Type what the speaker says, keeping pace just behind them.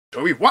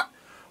Toby, what?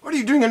 What are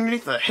you doing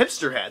underneath the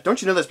hipster hat? Don't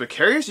you know that's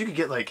precarious? You could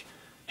get, like,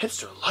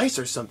 hipster lice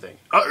or something.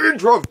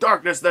 Intro of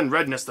darkness, then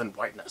redness, then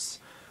whiteness.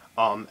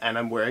 And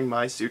I'm wearing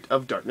my suit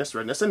of darkness,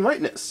 redness, and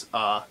whiteness.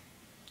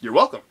 You're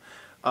welcome.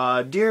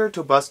 Dear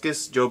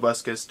Tobuscus,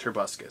 Joebuscus,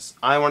 Turbuscus,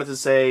 I wanted to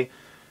say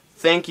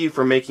thank you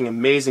for making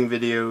amazing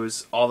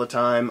videos all the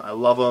time. I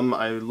love them.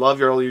 I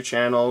love all your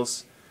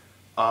channels.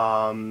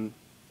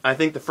 I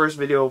think the first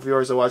video of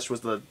yours I watched was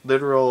the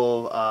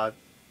literal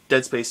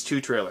Dead Space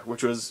 2 trailer,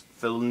 which was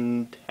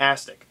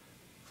fantastic.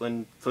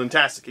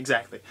 Fantastic,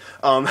 exactly.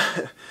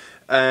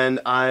 And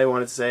I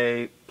wanted to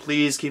say,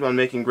 please keep on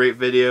making great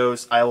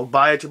videos. I will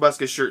buy a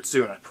Tobuscus shirt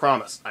soon, I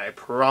promise. I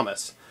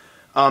promise.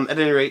 At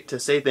any rate, to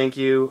say thank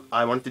you,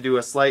 I wanted to do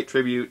a slight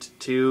tribute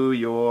to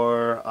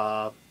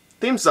your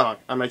theme song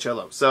on my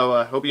cello. So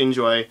I hope you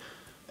enjoy,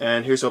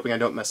 and here's hoping I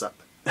don't mess up.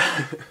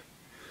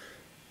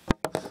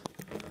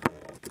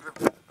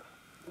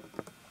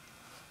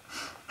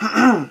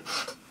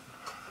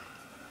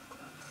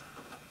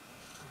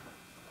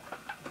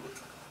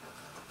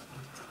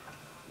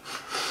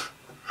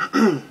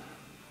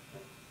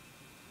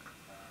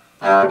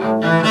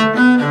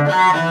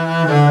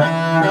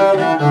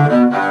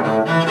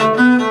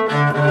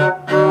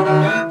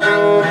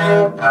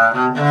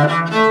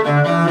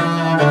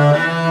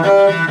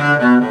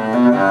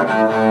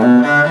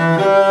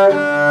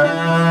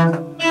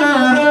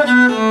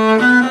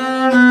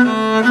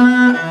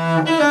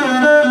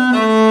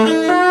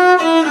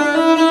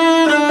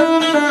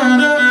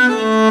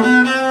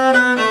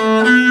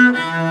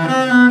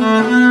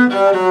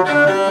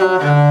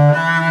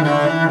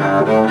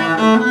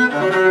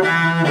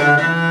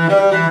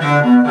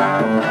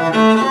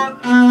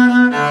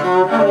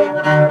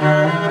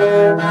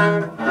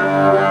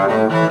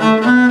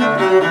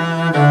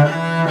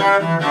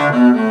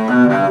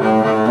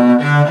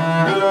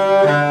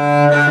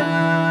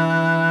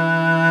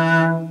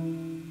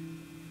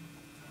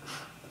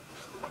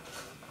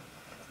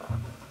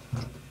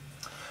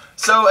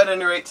 So, at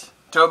any rate,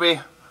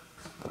 Toby,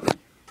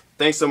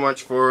 thanks so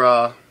much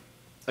for,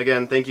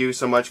 again, thank you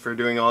so much for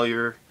doing all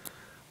your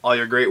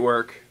great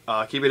work.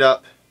 Keep it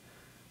up,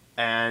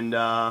 and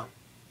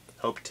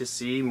hope to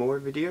see more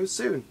videos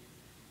soon.